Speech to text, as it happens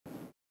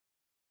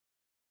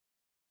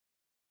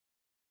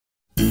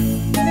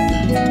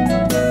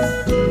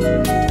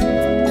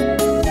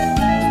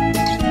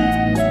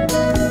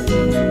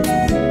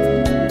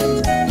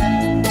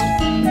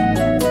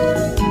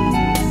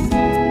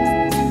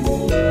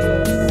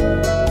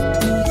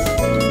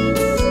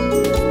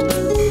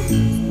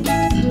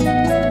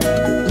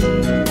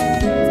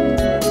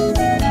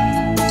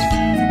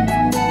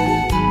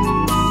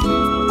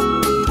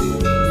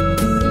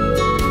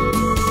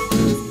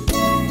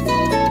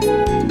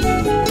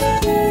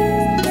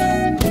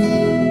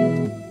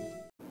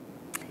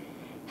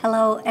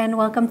and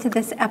welcome to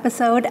this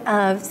episode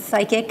of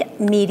Psychic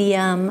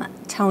Medium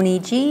Toni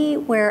G,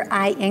 where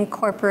I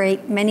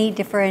incorporate many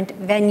different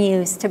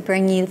venues to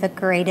bring you the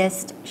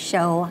greatest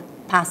show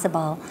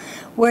possible.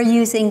 We're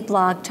using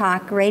Blog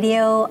Talk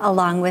Radio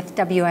along with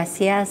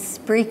WSCS,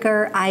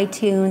 Spreaker,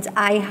 iTunes,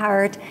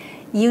 iHeart,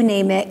 you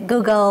name it,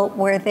 Google,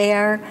 we're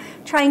there,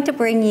 trying to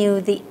bring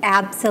you the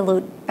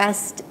absolute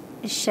best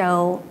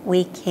show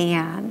we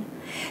can.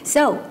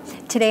 So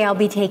today I'll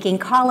be taking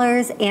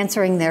callers,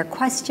 answering their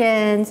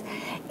questions,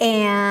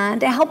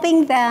 and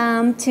helping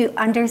them to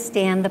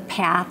understand the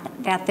path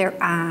that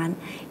they're on,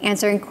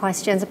 answering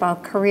questions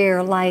about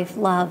career, life,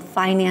 love,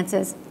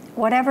 finances,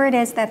 whatever it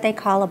is that they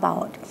call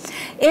about.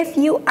 If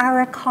you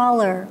are a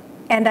caller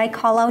and I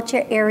call out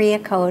your area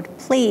code,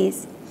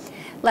 please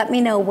let me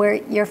know where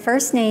your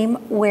first name,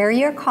 where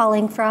you're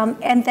calling from,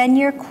 and then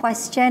your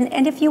question.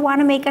 And if you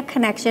want to make a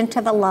connection to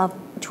a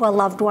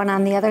loved one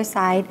on the other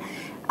side,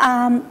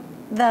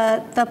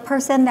 the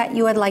person that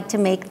you would like to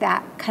make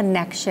that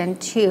connection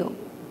to.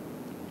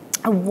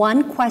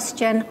 One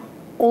question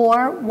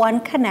or one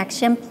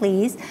connection,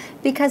 please,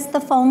 because the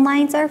phone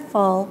lines are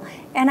full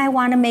and I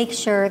want to make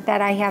sure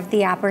that I have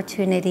the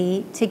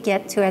opportunity to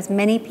get to as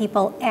many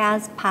people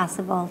as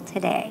possible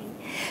today.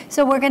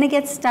 So we're going to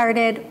get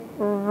started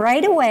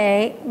right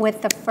away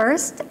with the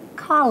first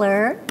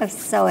caller. I'm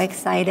so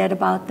excited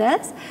about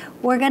this.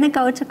 We're going to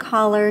go to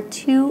caller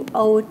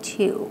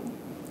 202.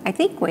 I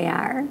think we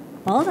are.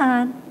 Hold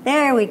on.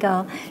 There we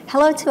go.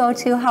 Hello,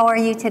 202. How are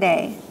you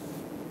today?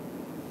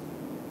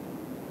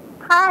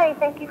 Hi.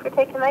 Thank you for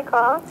taking my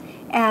call.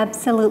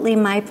 Absolutely.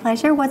 My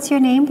pleasure. What's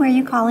your name? Where are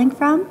you calling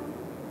from?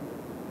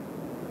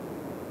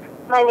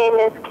 My name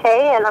is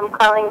Kay, and I'm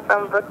calling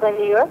from Brooklyn,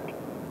 New York.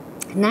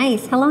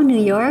 Nice. Hello,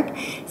 New York.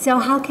 So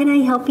how can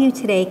I help you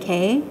today,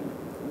 Kay?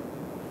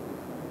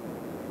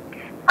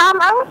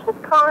 I was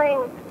just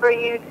calling for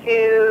you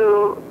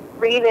to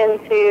read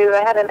into,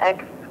 I had an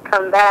ex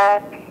come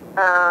back,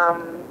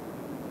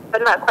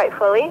 but not quite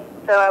fully.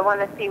 So I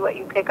want to see what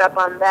you pick up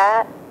on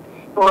that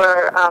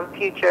for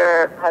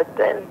future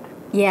husband.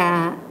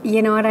 Yeah,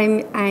 you know what,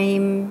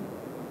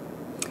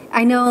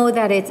 I know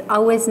that it's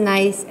always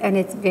nice and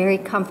it's very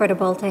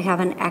comfortable to have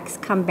an ex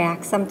come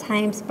back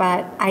sometimes,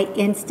 but I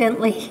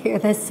instantly hear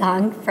the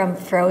song from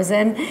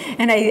Frozen,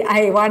 and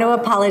I want to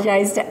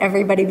apologize to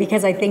everybody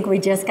because I think we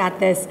just got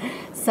this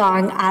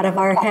song out of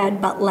our head,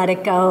 but let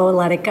it go,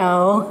 let it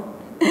go.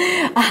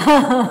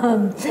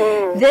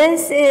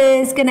 This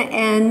is going to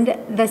end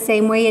the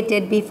same way it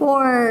did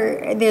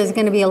before. There's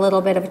going to be a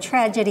little bit of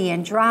tragedy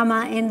and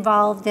drama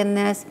involved in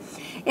this.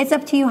 It's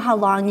up to you how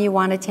long you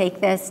want to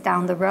take this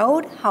down the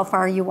road, how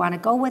far you want to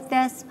go with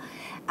this.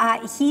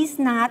 He's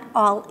not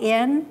all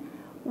in.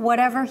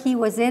 Whatever he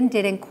was in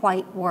didn't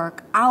quite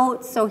work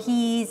out, so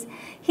he's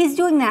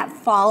doing that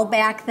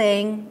fallback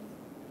thing.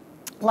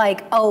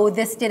 Like, oh,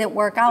 this didn't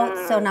work out,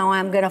 so now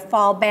I'm going to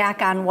fall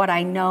back on what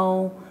I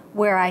know,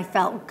 where I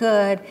felt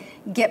good,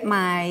 get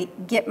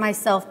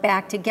myself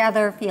back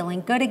together,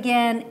 feeling good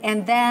again,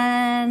 and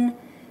then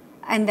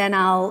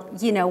I'll,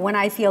 when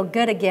I feel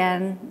good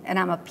again and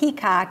I'm a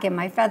peacock and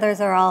my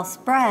feathers are all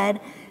spread,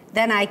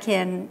 then I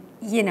can,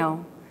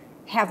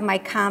 have my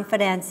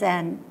confidence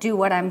and do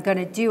what I'm going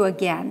to do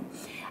again.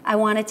 I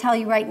want to tell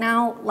you right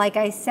now, like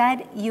I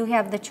said, you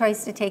have the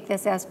choice to take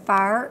this as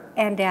far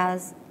and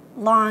as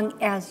long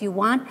as you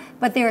want,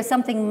 but there is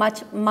something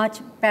much, much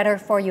better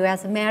for you.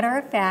 As a matter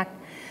of fact,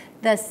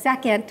 the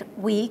second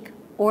week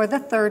or the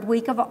third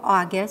week of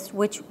August,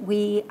 which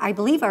I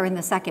believe are in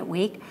the second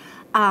week,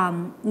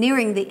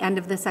 nearing the end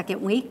of the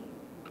second week,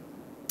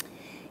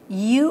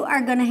 you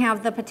are going to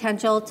have the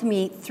potential to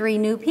meet 3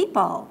 new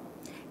people.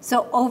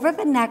 So over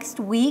the next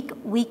week,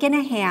 week and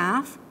a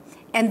half,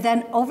 and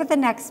then over the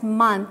next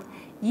month,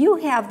 you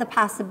have the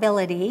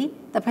possibility,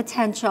 the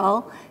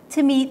potential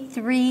to meet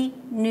 3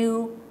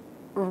 new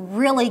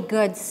really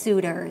good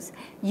suitors.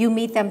 You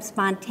meet them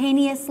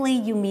spontaneously,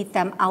 you meet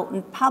them out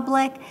in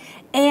public,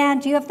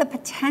 and you have the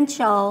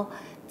potential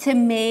to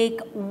make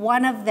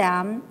one of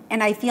them,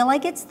 and I feel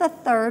like it's the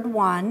third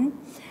one,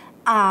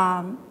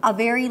 a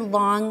very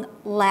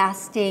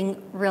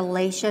long-lasting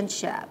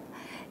relationship.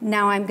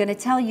 Now I'm going to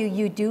tell you,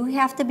 you do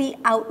have to be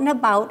out and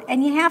about,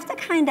 and you have to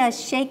kind of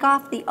shake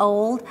off the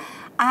old.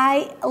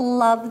 I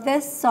love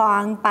this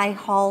song by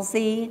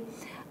Halsey.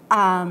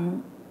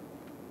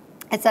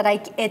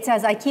 It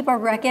says, I keep a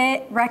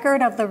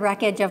record of the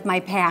wreckage of my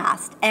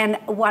past. And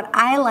what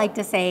I like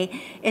to say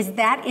is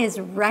that is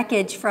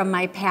wreckage from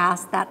my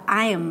past that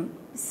I am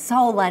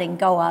so letting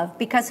go of,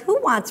 because who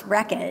wants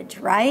wreckage,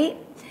 right?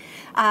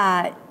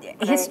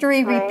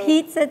 History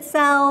repeats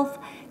itself.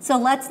 So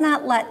let's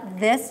not let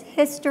this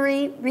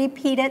history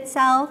repeat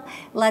itself.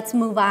 Let's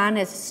move on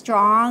as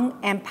strong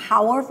and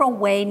powerful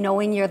way,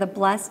 knowing you're the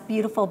blessed,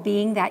 beautiful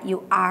being that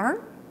you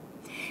are.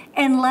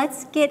 And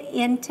let's get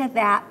into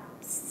that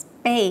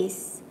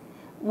space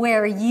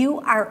where you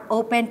are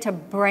open to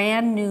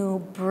brand new,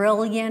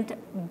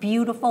 brilliant,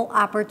 beautiful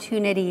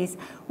opportunities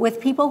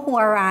with people who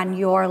are on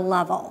your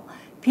level,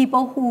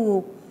 people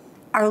who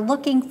are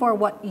looking for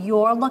what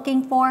you're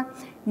looking for,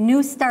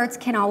 new starts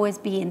can always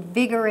be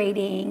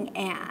invigorating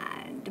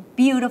and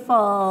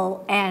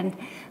beautiful and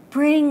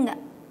bring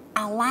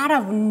a lot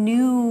of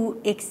new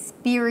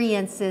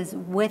experiences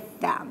with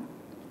them.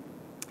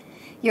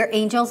 Your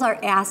angels are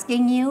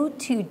asking you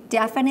to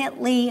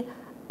definitely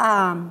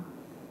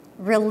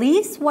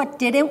release what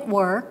didn't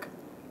work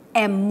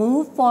and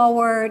move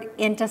forward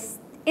into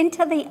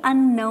the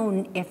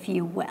unknown, if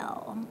you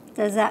will.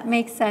 Does that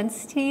make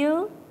sense to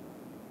you?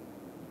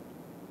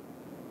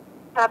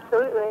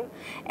 Absolutely.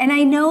 And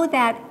I know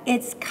that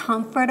it's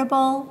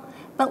comfortable,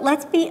 but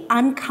let's be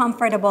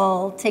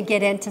uncomfortable to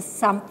get into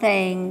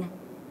something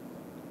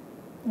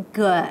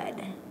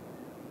good,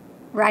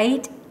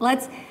 right?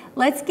 Let's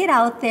get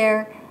out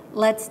there.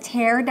 Let's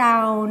tear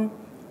down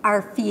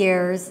our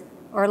fears,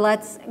 or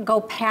let's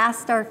go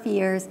past our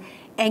fears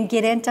and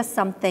get into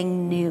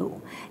something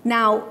new.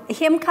 Now,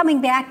 him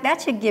coming back,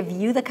 that should give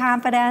you the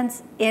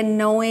confidence in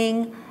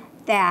knowing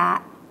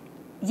that,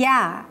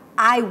 yeah,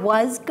 I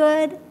was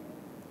good,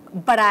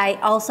 but I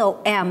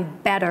also am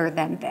better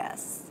than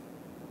this.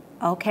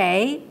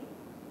 Okay?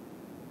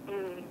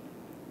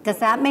 Does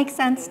that make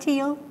sense to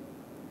you?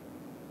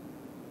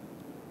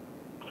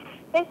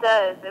 It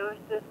does. It was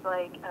just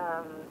like,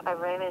 I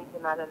ran into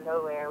him out of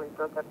nowhere. We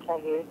broke up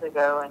 10 years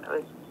ago, and it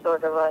was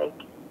sort of like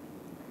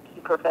he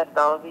professed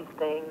all of these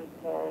things,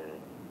 and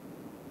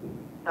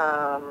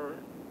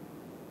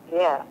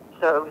yeah,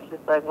 so it was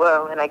just like,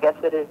 whoa, and I guess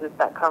it's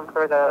that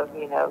comfort of,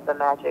 you know, the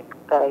magic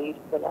that I used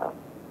to know.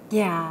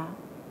 Yeah,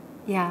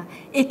 yeah.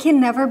 It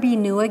can never be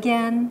new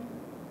again,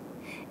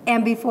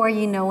 and before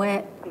you know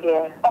it,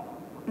 Yeah.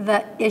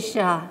 the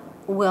Isha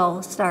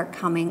will start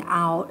coming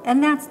out,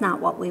 and that's not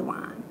what we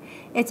want.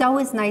 It's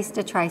always nice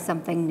to try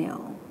something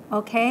new,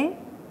 okay?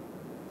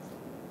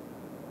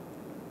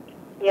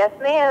 Yes,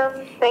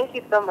 ma'am. Thank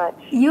you so much.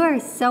 You are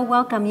so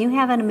welcome. You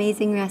have an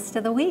amazing rest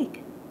of the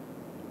week.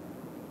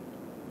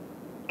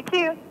 Thank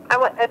you.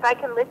 If I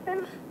can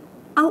listen?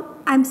 Oh,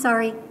 I'm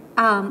sorry.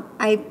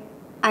 I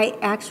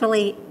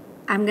actually,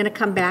 I'm going to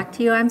come back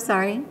to you. I'm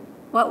sorry.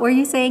 What were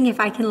you saying,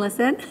 if I can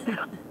listen?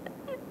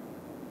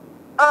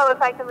 Oh,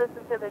 if I can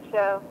listen to the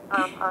show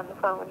on the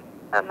phone.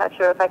 I'm not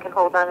sure if I can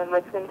hold on and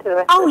listen to the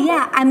rest Oh, of the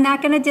yeah. show. I'm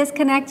not going to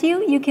disconnect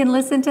you. You can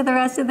listen to the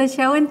rest of the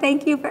show, and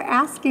thank you for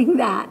asking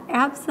that.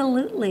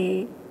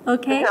 Absolutely.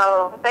 Okay?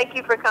 No, thank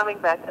you for coming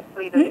back. That's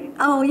sweet of you.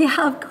 Oh, yeah,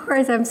 of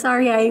course. I'm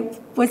sorry I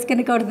was going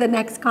to go to the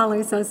next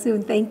caller so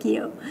soon. Thank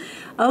you.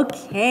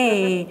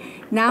 Okay.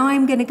 Now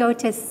I'm going to go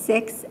to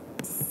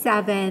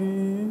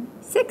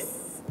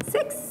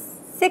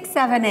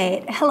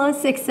 678. Hello,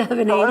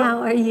 678. Hello?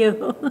 How are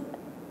you?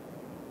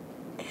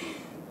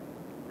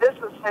 This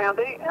is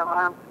Sandy, and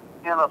I'm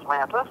in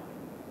Atlanta.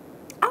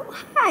 Oh,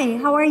 hi.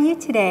 How are you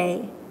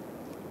today?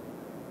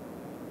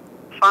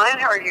 Fine,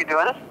 how are you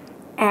doing?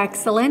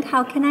 Excellent.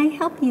 How can I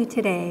help you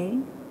today?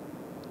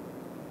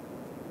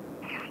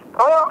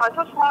 Well, I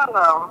just want to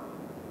know,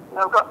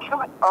 I've got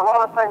a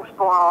lot of things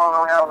going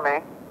on around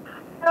me,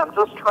 and I'm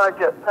just trying to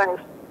get things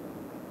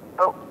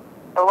a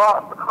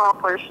lot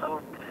accomplished, and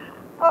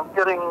I'm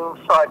getting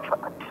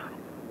sidetracked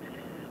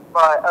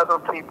by other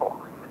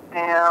people.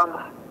 And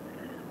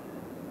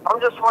I'm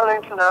just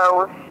wanting to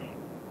know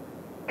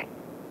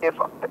if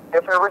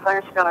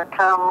everything's going to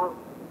come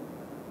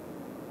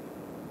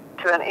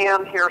to an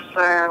end here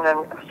soon,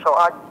 and so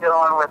I can get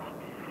on with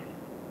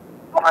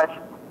my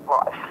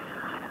life,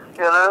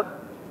 you know?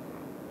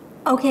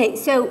 Okay,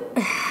 so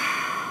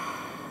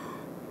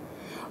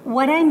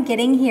what I'm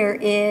getting here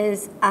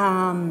is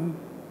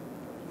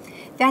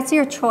that's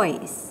your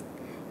choice.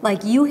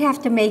 Like, you have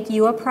to make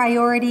you a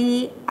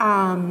priority,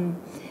 and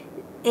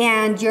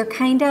you're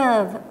kind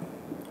of,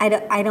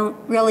 I don't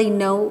really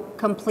know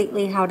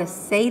completely how to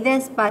say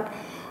this, but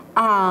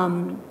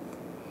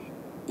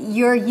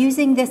you're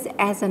using this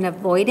as an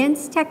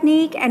avoidance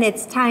technique, and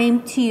it's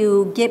time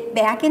to get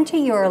back into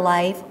your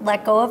life,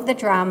 let go of the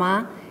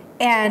drama,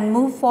 and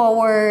move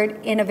forward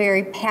in a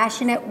very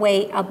passionate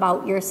way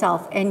about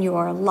yourself and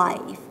your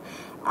life.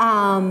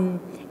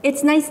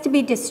 It's nice to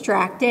be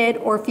distracted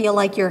or feel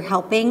like you're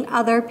helping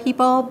other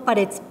people, but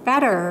it's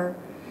better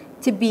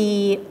to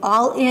be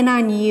all in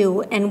on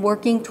you and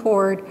working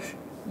toward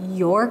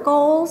your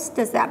goals.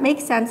 Does that make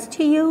sense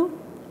to you?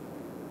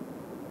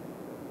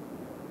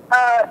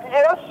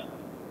 Yes,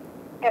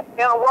 in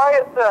a way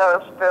it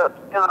does, but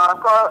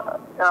I've got a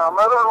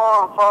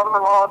mother-in-law and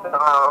father-in-law that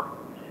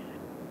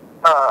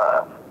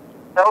are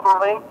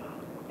elderly,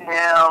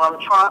 and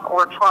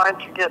we're trying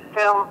to get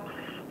them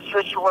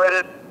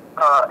situated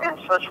in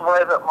such a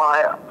way that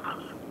my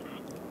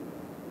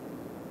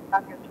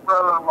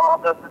brother-in-law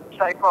doesn't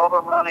take all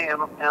their money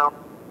and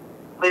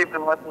leave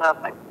them with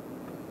nothing.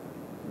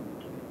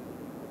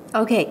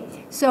 Okay,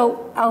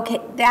 so,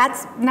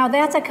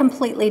 that's a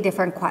completely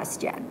different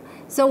question.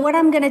 So what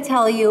I'm going to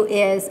tell you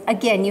is,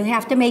 again, you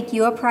have to make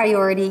you a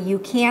priority. You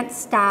can't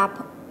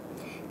stop.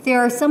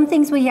 There are some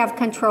things we have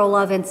control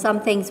of and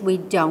some things we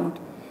don't.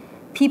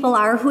 People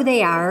are who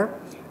they are.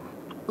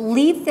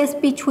 Leave this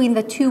between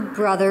the two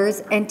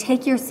brothers and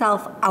take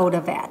yourself out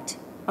of it,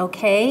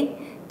 okay?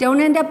 Don't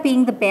end up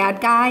being the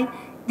bad guy.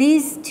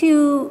 These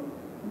two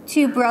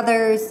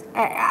brothers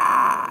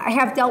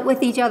have dealt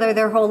with each other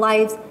their whole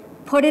lives.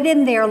 Put it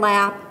in their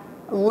lap,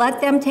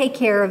 let them take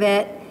care of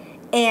it,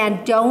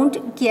 and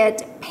don't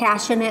get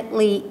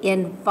passionately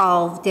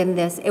involved in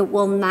this. It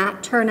will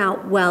not turn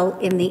out well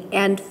in the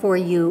end for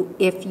you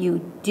if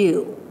you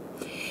do.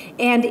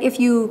 And if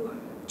you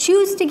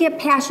choose to get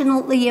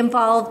passionately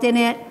involved in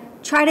it,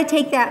 try to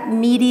take that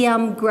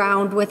medium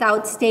ground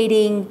without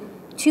stating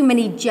too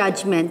many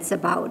judgments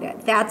about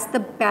it. That's the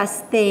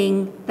best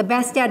thing, the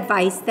best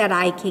advice that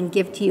I can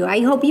give to you.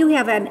 I hope you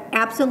have an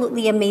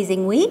absolutely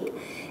amazing week,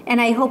 and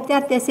I hope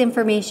that this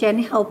information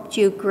helped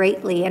you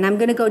greatly. And I'm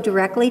going to go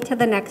directly to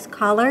the next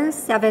caller,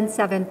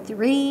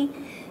 773.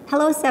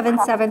 Hello,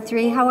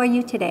 773. How are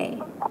you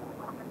today?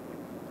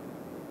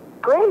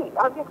 Great.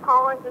 I'm just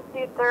calling to see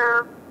if there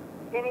are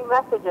any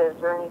messages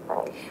or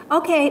anything.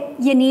 Okay,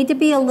 you need to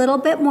be a little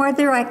bit more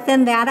direct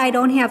than that. I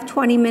don't have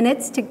 20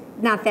 minutes to,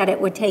 not that it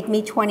would take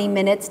me 20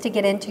 minutes to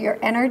get into your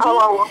energy.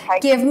 Oh,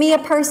 okay. Give me a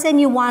person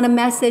you want a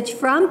message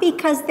from,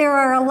 because there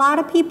are a lot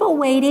of people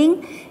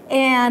waiting,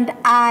 and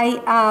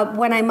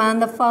when I'm on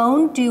the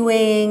phone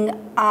doing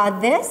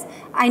this,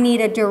 I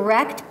need a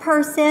direct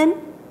person,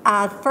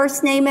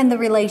 first name and the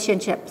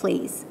relationship,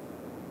 please.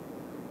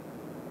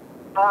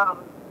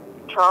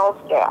 Charles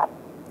Gadd.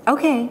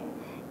 Okay.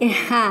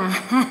 Yeah,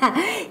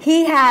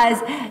 he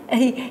has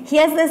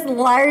this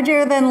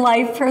larger than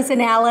life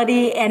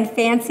personality and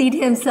fancied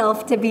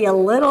himself to be a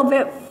little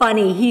bit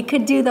funny. He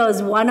could do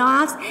those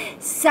one-offs.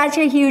 Such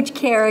a huge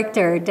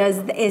character.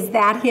 Is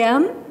that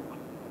him?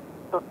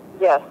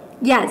 Yes.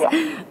 Yes.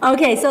 Yeah.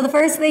 Okay, so the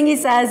first thing he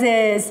says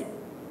is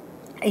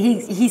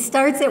he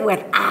starts it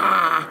with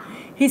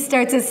He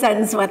starts his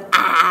sentence with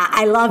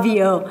I love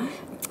you.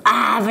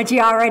 But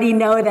you already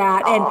know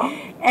that.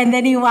 And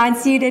then he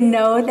wants you to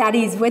know that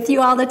he's with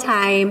you all the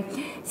time.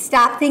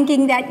 Stop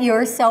thinking that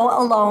you're so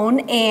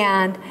alone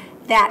and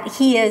that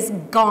he is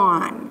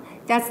gone.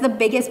 That's the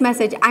biggest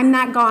message. I'm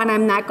not gone,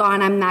 I'm not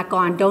gone, I'm not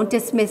gone. Don't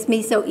dismiss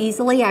me so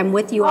easily. I'm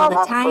with you all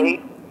the time.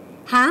 Sweet.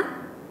 Huh?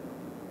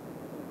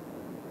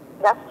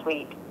 That's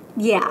sweet.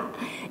 Yeah.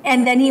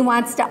 And then he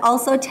wants to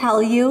also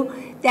tell you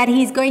that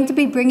he's going to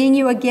be bringing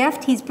you a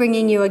gift. He's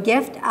bringing you a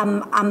gift,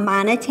 a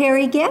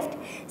monetary gift.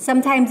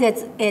 Sometimes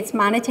it's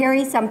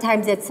monetary,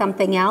 sometimes it's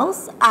something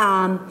else.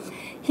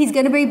 He's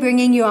going to be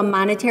bringing you a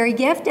monetary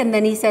gift, and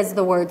then he says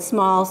the word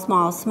small,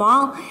 small,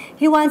 small.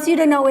 He wants you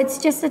to know it's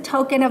just a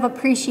token of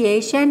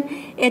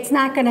appreciation. It's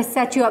not going to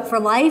set you up for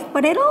life,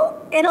 but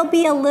it'll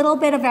be a little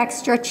bit of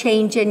extra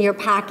change in your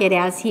pocket,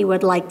 as he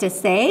would like to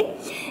say.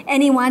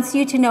 And he wants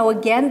you to know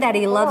again that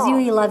he loves you,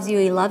 he loves you,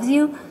 he loves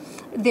you.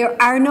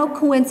 There are no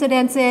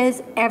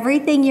coincidences.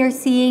 Everything you're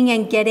seeing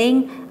and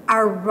getting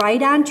are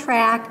right on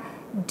track.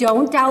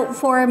 Don't doubt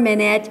for a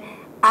minute.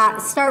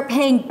 Start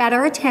paying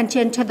better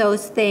attention to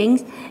those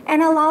things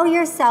and allow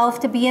yourself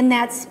to be in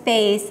that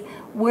space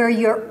where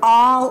you're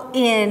all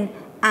in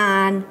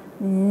on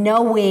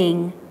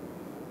knowing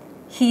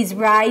he's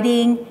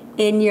riding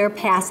in your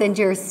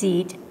passenger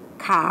seat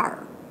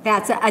car.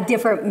 That's a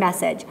different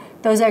message.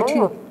 Those are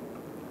two.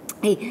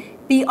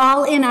 Be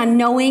all in on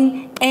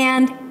knowing,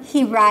 and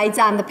he rides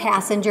on the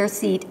passenger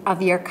seat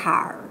of your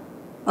car.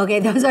 Okay,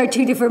 those are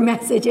two different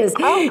messages.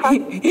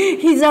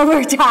 He's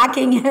over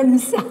talking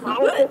himself,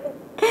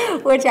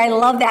 which I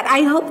love that.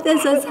 I hope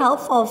this is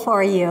helpful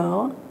for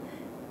you.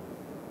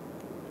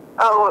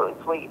 Oh, it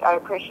was sweet. I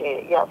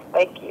appreciate it. Yes,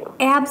 thank you.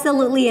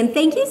 Absolutely, and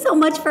thank you so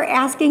much for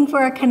asking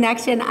for a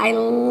connection. I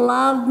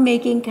love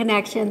making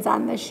connections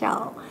on the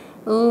show.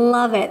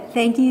 Love it.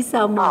 Thank you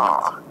so much.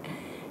 Aww.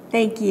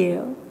 Thank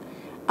you.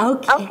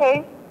 Okay.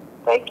 Okay,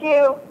 thank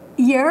you.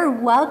 You're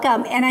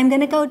welcome. And I'm going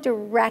to go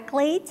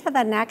directly to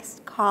the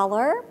next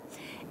caller.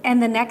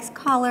 And the next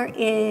caller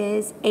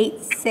is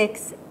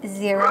 860.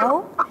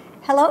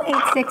 Hello,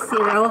 860.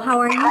 How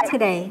are you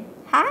today?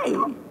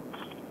 Hi.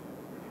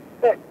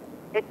 Good.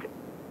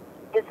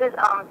 This is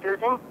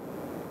Susan.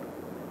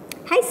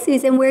 Hi,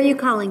 Susan. Where are you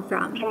calling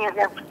from?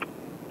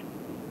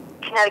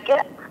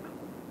 Connecticut.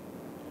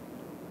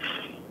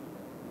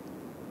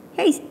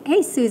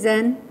 Hey,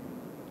 Susan.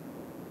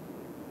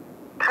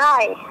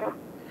 Hi.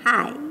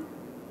 Hi.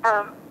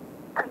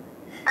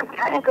 I'm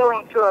kind of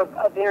going through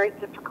a very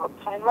difficult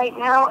time right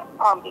now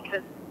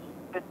because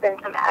there's been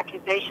some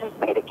accusations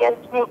made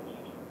against me,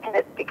 and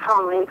it's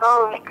become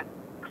legal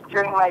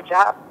during my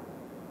job.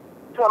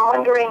 So I'm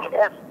wondering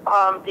if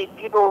these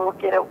people will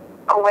get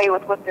away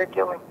with what they're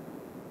doing.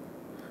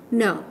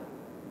 No,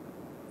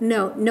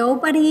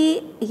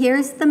 nobody,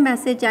 here's the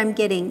message I'm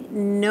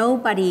getting.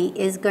 Nobody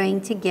is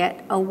going to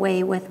get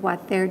away with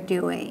what they're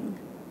doing.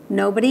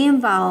 Nobody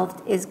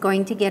involved is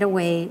going to get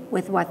away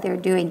with what they're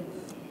doing.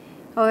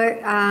 Or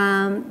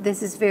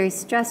this is very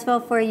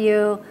stressful for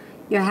you.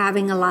 You're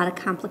having a lot of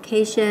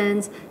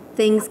complications.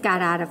 Things got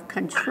out of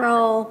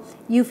control.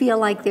 You feel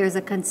like there's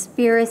a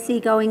conspiracy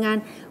going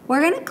on.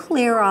 We're going to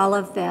clear all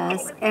of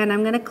this, and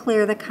I'm going to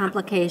clear the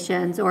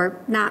complications, or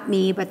not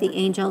me, but the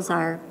angels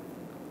are.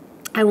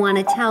 I want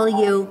to tell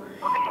you,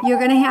 you're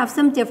going to have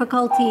some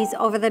difficulties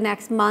over the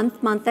next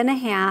month, month and a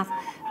half,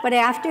 but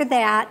after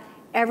that,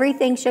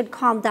 everything should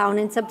calm down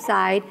and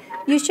subside.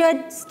 You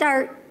should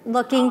start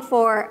looking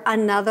for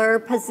another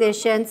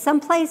position,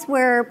 someplace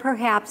where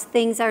perhaps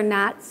things are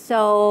not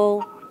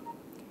so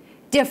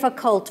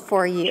difficult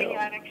for you.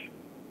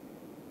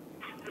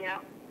 Yeah.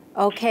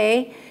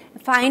 Okay?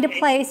 Find a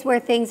place where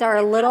things are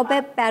a little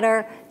bit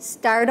better,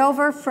 start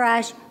over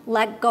fresh,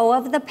 let go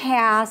of the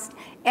past,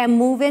 and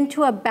move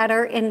into a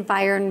better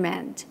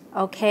environment,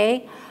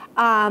 okay?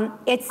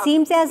 It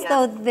seems as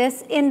though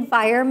this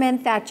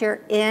environment that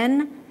you're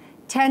in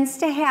tends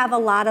to have a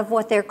lot of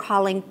what they're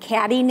calling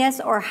cattiness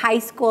or high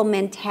school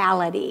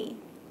mentality.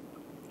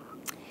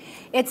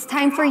 It's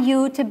time for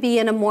you to be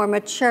in a more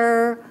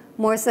mature,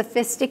 more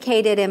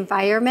sophisticated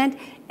environment,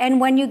 and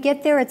when you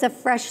get there, it's a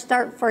fresh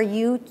start for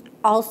you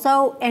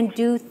also, and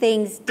do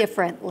things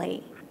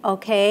differently,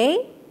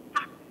 okay?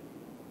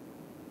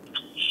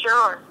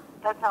 Sure.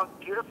 That sounds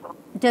beautiful.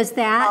 Does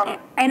that,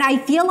 and I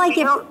feel like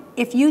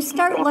if you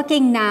start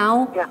looking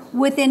now,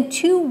 within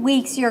 2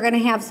 weeks, you're gonna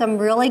have some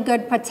really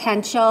good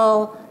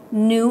potential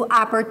new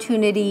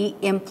opportunity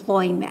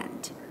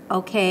employment,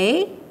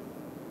 okay?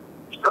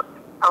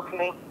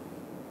 Okay.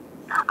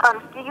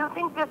 Do you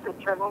think this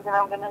attorney that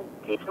I'm gonna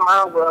see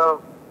tomorrow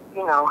will,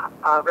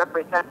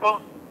 represent me?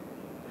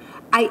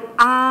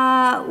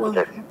 Will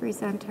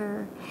represent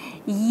her?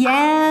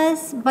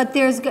 Yes, but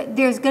there's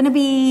gonna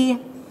be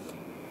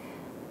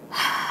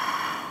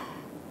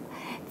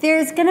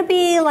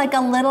like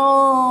a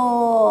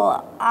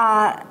little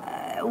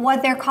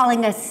what they're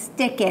calling a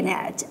stick in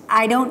it.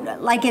 I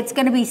don't like it's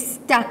gonna be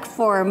stuck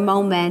for a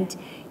moment.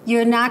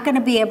 You're not gonna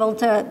be able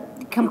to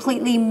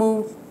completely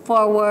move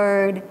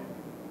forward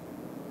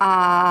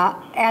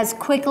as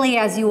quickly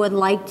as you would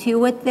like to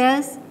with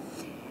this.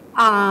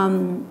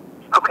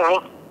 Okay.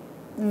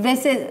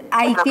 This is,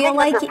 I feel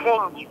like...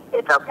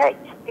 It's okay,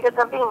 because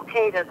I'm being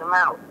paid as I'm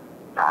out.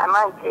 I'm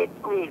on paid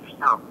leave,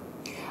 so...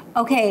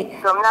 Okay.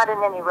 So I'm not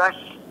in any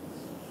rush.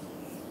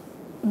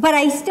 But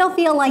I still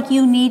feel like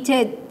you need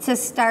to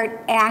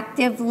start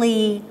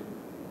actively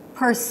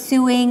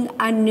pursuing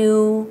a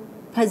new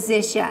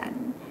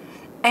position.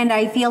 And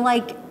I feel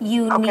like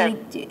you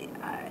need to...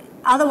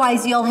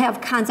 Otherwise, you'll have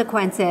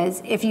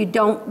consequences if you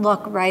don't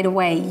look right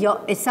away.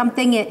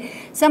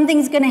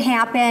 Something's going to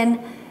happen.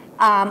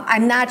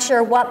 I'm not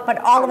sure what, but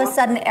all of a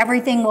sudden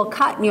everything will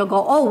cut, and you'll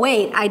go, "Oh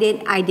wait, I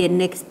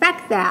didn't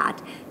expect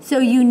that." So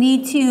you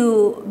need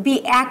to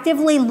be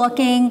actively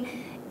looking,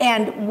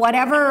 and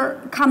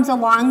whatever comes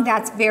along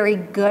that's very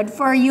good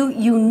for you,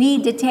 you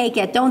need to take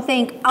it. Don't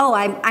think, "Oh,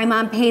 I'm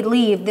on paid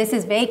leave. This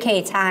is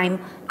vacay time."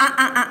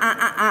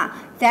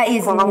 That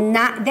is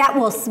not. That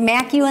will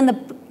smack you in the.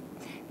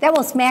 That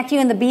will smack you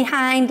in the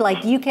behind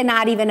like you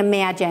cannot even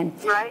imagine.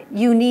 Right.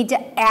 You need to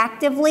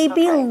actively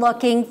be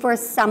looking for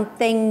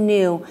something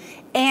new.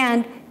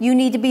 And you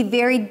need to be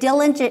very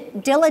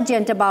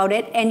diligent about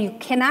it, and you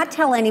cannot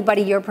tell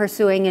anybody you're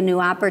pursuing a new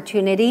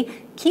opportunity.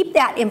 Keep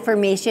that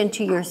information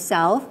to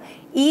yourself,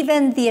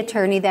 even the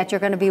attorney that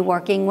you're going to be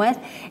working with.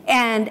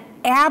 And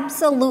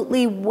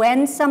absolutely,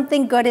 when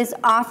something good is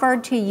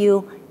offered to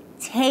you,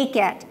 take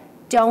it.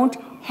 Don't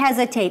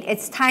hesitate.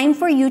 It's time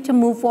for you to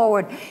move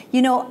forward.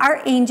 You know,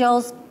 our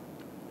angels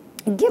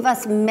give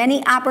us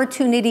many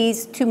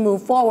opportunities to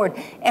move forward.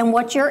 And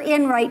what you're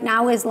in right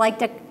now is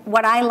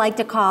what I like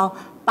to call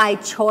by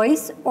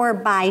choice or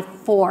by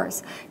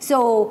force.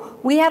 So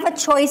we have a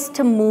choice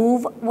to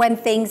move when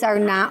things are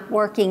not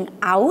working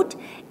out.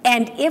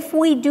 And if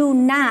we do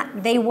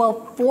not, they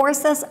will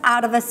force us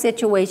out of a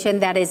situation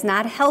that is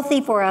not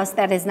healthy for us,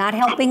 that is not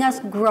helping us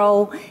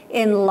grow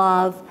in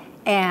love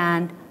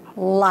and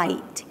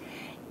light.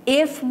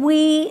 If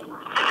we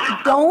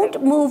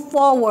don't move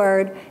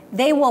forward,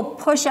 they will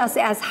push us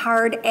as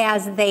hard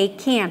as they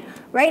can.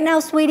 Right now,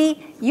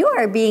 sweetie, you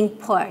are being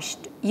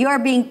pushed. You are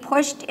being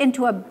pushed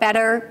into a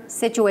better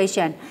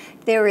situation.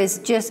 There is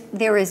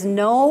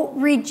no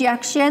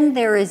rejection,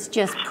 there is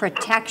just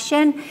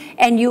protection,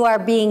 and you are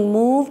being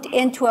moved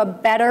into a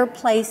better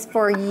place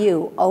for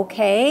you,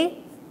 okay?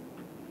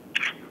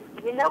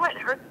 You know what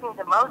hurts me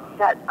the most?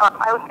 That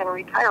I was going to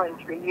retire in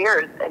 3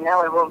 years, and now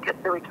I won't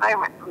get the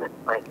retirement from this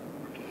place.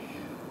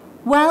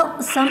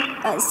 Well,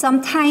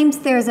 sometimes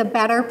there's a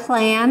better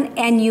plan,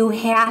 and you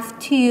have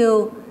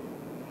to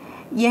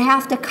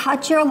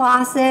cut your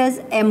losses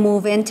and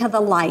move into the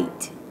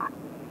light.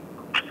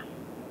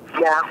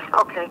 Yeah,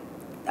 okay.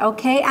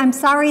 Okay, I'm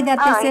sorry that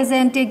this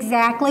isn't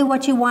exactly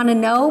what you want to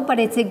know, but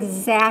it's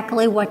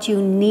exactly what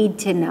you need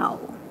to know.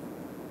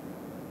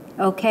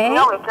 Okay?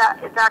 No, it's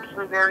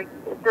actually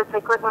it's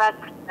a good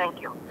message.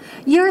 Thank you.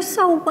 You're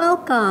so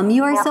welcome.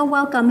 You are so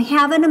welcome.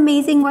 Have an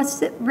amazing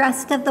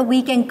rest of the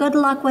week, and good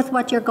luck with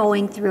what you're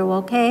going through,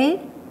 okay?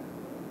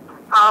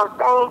 Oh,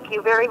 thank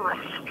you very much.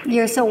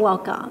 You're so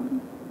welcome.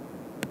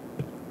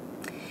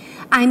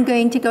 I'm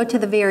going to go to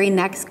the very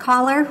next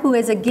caller, who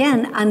is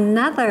again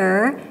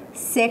another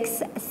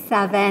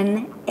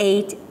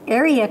 678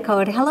 area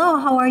code. Hello,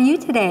 how are you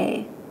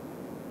today?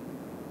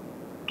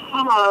 Hi,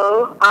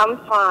 Hello, I'm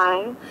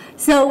fine.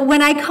 So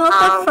when I called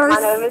the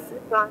first... My name is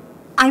Sonia.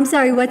 I'm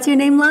sorry, what's your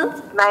name,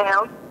 love?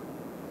 Ma'am.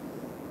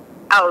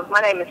 Oh, my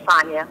name is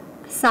Sonia.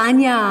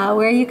 Sonia,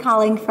 where are you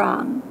calling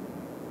from?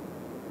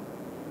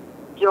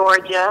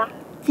 Georgia.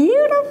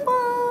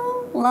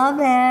 Beautiful. Love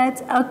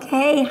it.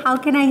 Okay, how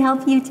can I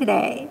help you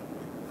today?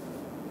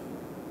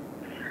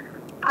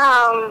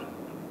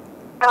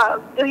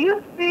 Do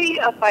you see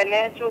a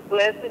financial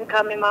blessing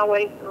coming my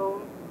way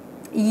soon?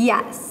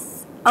 Yes.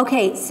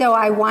 Okay, so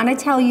I want to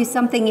tell you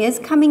something is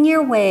coming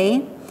your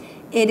way.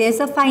 It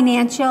is a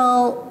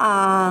financial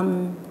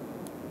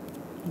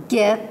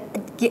gift.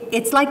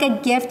 It's like a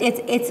gift.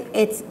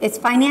 It's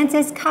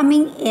finances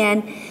coming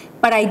in,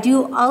 but I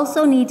do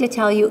also need to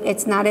tell you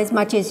it's not as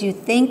much as you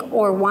think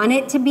or want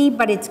it to be,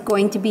 but it's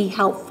going to be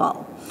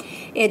helpful.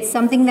 It's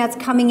something that's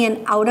coming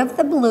in out of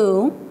the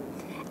blue.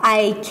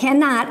 I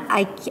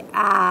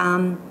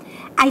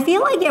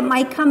feel like it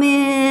might come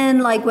in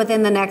like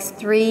within the next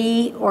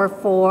 3 or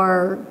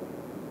 4,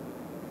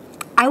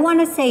 I want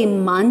to say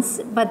months,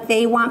 but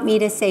they want me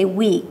to say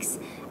weeks.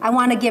 I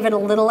want to give it a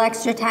little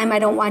extra time. I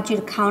don't want you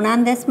to count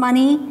on this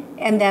money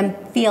and then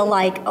feel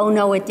like, oh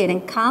no, it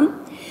didn't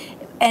come.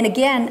 And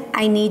again,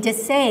 I need to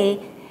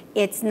say,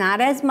 it's not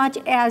as much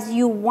as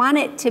you want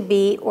it to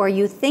be or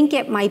you think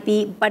it might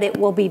be, but it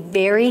will be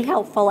very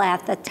helpful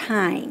at the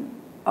time,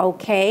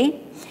 okay?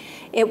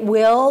 It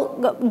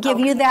will give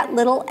you that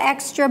little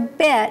extra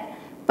bit,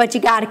 but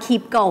you got to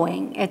keep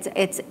going.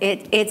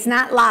 It's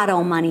not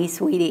lotto money,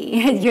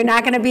 sweetie. You're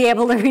not going to be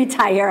able to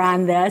retire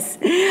on this,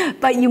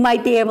 but you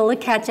might be able to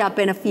catch up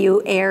in a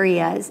few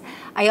areas.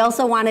 I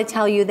also want to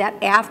tell you that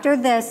after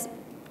this,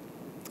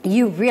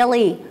 you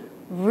really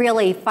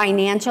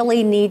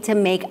financially need to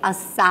make a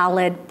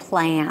solid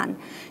plan.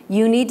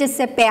 You need to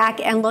sit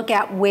back and look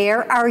at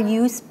where are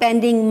you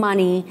spending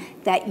money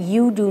that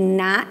you do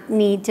not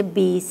need to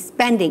be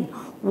spending.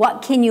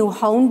 What can you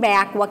hone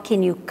back? What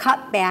can you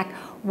cut back?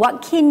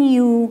 What can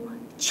you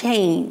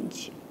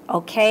change?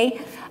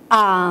 Okay?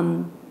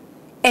 I'm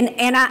going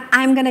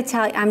to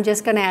tell you, I'm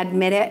just going to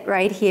admit it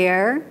right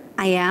here.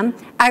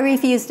 I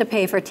refuse to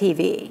pay for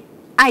TV.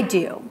 I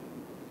do.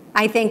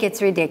 I think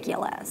it's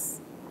ridiculous.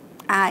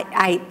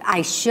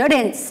 I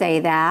shouldn't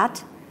say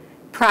that,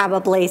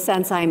 probably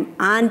since I'm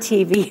on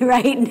TV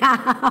right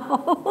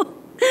now.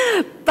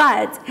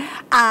 But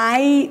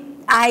I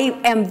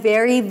am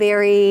very,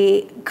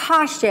 very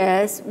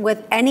cautious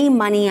with any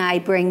money I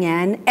bring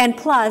in. And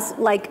plus,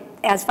 like,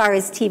 as far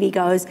as TV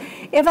goes,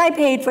 if I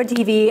paid for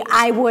TV,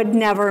 I would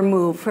never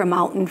move from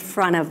out in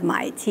front of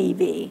my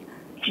TV.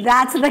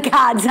 That's the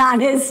God's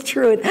honest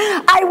truth.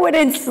 I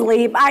wouldn't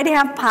sleep. I'd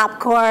have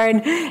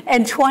popcorn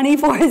and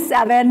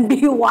 24/7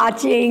 be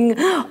watching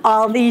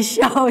all these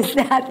shows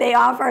that they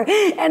offer.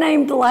 And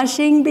I'm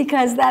blushing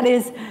because that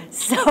is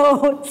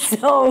so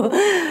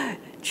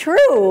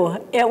true.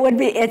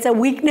 It's a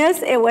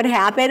weakness. It would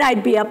happen.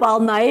 I'd be up all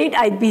night.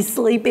 I'd be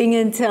sleeping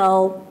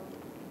until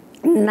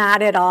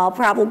not at all,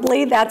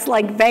 probably. That's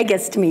like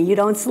Vegas to me. You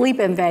don't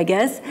sleep in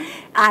Vegas.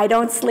 I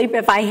don't sleep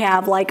if I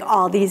have like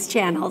all these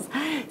channels.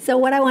 So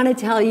what I want to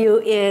tell you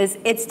is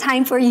it's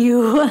time for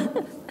you,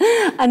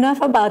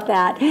 enough about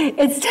that.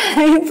 It's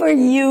time for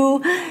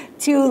you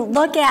to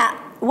look at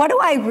what do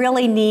I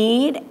really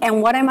need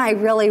and what am I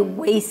really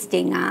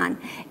wasting on,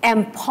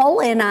 and pull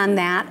in on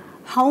that,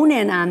 hone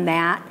in on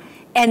that,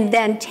 and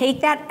then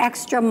take that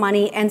extra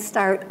money and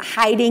start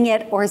hiding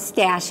it or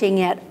stashing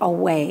it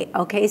away.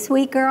 Okay,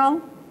 sweet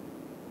girl?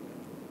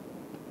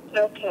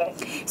 Okay.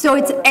 So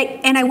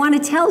and I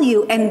want to tell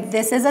you, and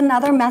this is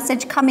another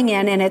message coming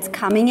in, and it's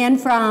coming in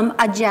from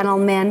a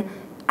gentleman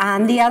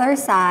on the other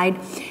side,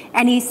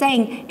 and he's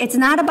saying it's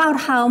not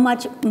about how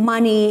much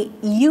money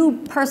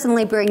you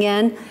personally bring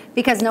in,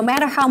 because no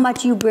matter how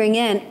much you bring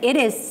in, it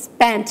is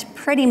spent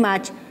pretty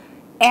much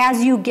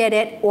as you get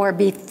it or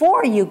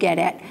before you get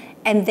it.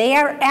 And they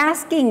are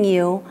asking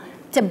you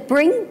to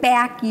bring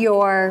back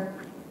your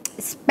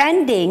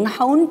spending,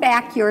 hone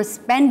back your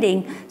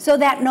spending, so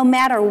that no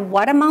matter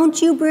what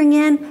amount you bring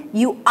in,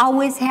 you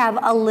always have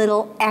a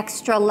little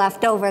extra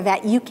left over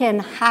that you can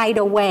hide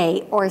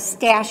away or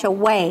stash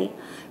away.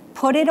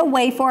 Put it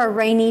away for a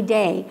rainy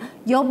day.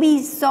 You'll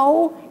be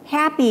so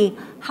happy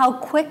how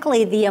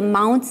quickly the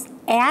amounts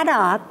add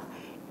up,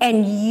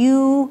 and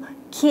you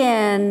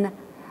can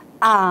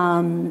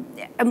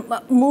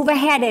move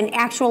ahead and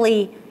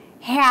actually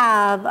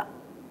have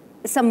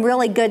some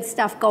really good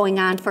stuff going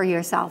on for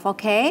yourself,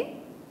 okay?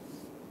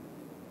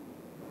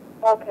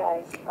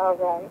 Okay, all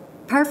right.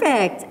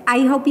 Perfect.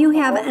 I hope you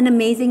have an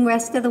amazing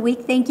rest of the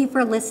week. Thank you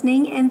for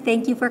listening, and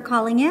thank you for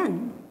calling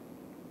in.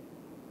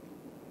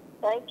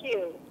 Thank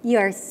you. You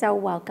are so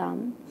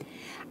welcome.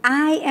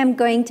 I am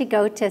going to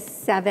go to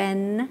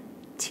 720.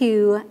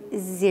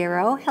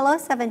 Hello,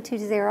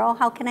 720.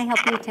 How can I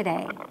help you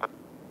today?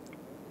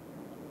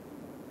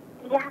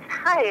 Yes,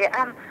 hi.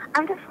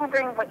 I'm just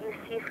wondering what you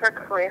see for a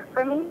career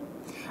for me.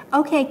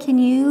 Okay, can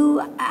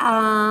you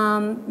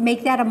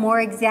make that a more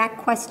exact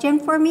question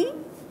for me?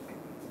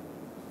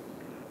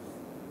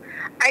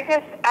 I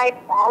just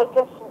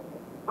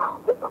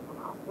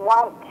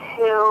want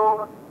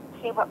to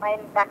see what my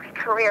next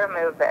career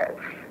move is.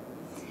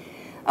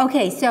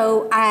 Okay,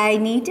 so I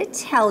need to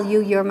tell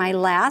you, you're my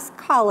last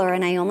caller,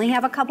 and I only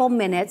have a couple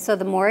minutes, so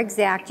the more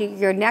exact,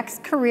 your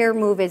next career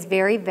move is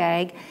very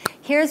vague.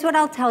 Here's what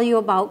I'll tell you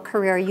about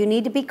career. You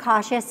need to be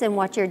cautious in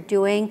what you're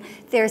doing.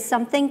 There's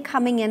something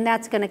coming in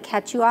that's going to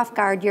catch you off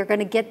guard. You're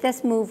going to get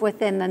this move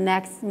within the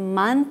next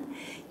month.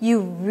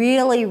 You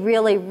really,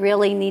 really,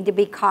 really need to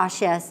be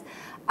cautious.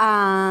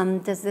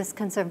 Does this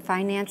concern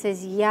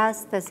finances?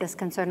 Yes. Does this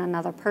concern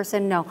another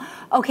person? No.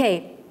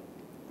 Okay.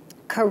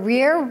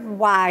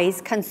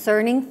 Career-wise,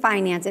 concerning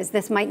finances,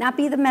 this might not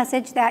be the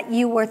message that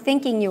you were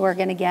thinking you were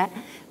going to get,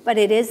 but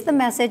it is the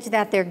message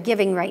that they're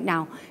giving right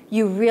now.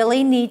 You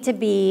really need to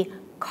be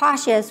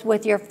cautious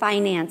with your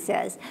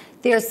finances.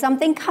 There's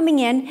something coming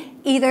in.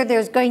 Either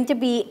there's going to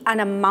be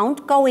an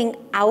amount going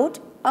out.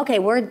 Okay,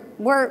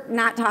 we're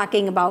not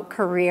talking about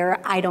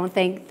career, I don't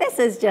think. This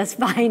is just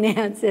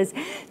finances.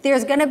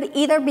 There's going to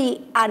either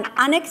be an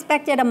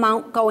unexpected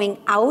amount going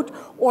out,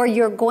 or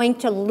you're going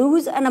to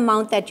lose an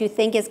amount that you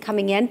think is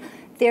coming in.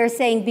 They're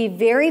saying be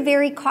very,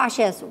 very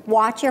cautious.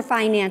 Watch your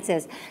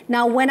finances.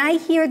 Now, when I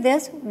hear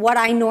this, what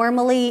I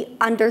normally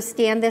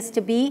understand this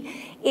to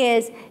be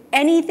is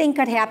anything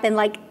could happen.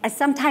 Like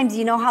sometimes,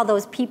 you know how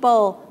those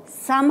people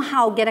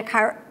somehow get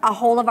a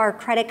hold of our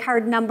credit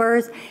card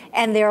numbers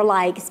and they're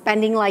like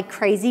spending like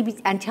crazy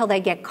until they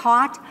get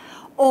caught,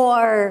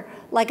 or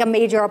like a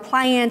major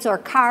appliance or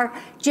car.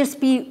 Just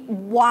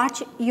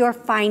watch your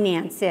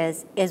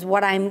finances is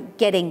what I'm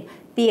getting.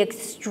 Be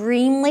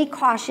extremely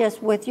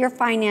cautious with your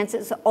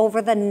finances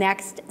over the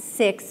next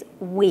 6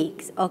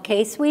 weeks.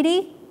 Okay,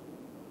 sweetie?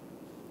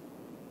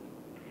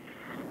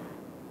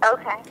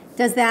 Okay.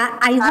 Does that,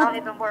 I don't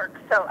even work,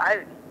 so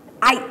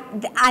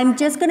I'm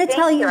just going to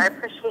tell you. I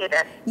appreciate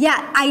it.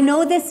 Yeah, I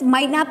know this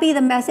might not be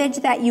the message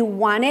that you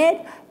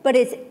wanted, but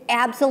it's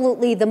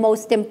absolutely the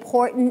most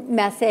important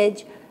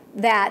message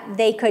that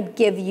they could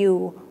give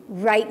you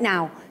right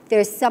now.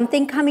 There's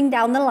something coming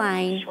down the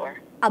line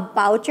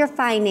about your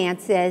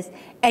finances,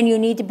 and you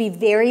need to be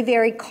very,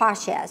 very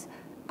cautious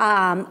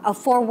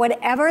for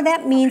whatever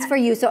that means for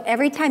you. So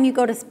every time you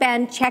go to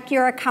spend, check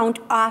your account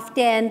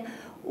often,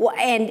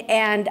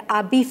 and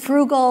be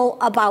frugal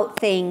about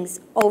things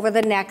over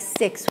the next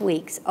 6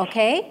 weeks,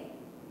 okay?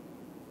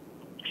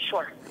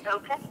 Sure.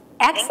 Okay.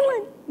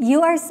 Excellent.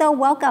 You are so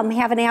welcome.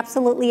 Have an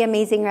absolutely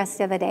amazing rest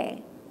of the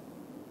day.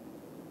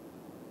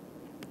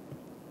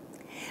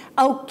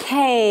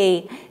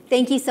 Okay.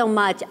 Thank you so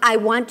much. I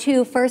want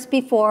to, first,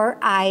 before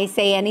I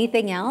say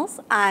anything else,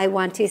 I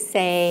want to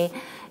say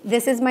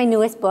this is my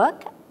newest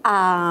book.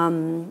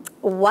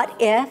 What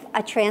If?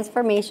 A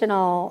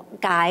Transformational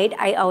Guide.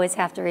 I always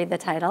have to read the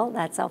title.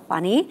 That's so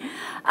funny.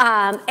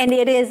 And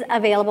it is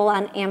available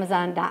on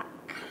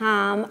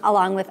Amazon.com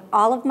along with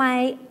all of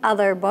my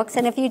other books.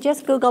 And if you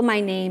just Google my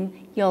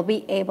name, you'll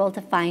be able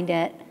to find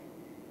it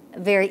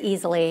very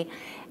easily.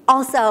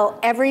 Also,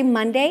 every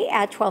Monday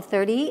at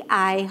 12:30,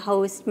 I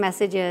host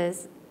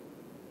Messages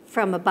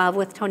from Above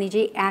with Toni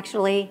G.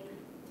 Actually,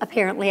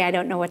 apparently, I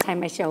don't know what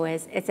time my show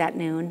is. It's at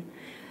noon.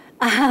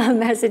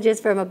 Messages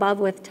from Above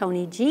with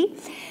Toni G.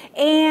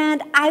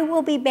 And I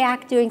will be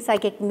back doing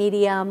Psychic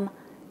Medium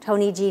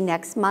Toni G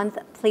next month.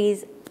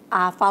 Please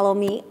follow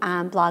me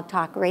on Blog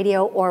Talk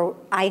Radio or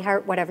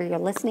iHeart, whatever you're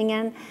listening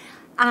in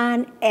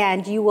on,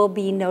 and you will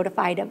be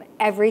notified of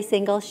every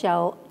single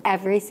show,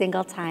 every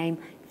single time.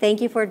 Thank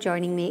you for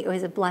joining me. It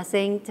was a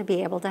blessing to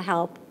be able to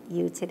help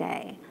you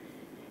today.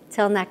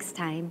 Till next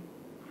time.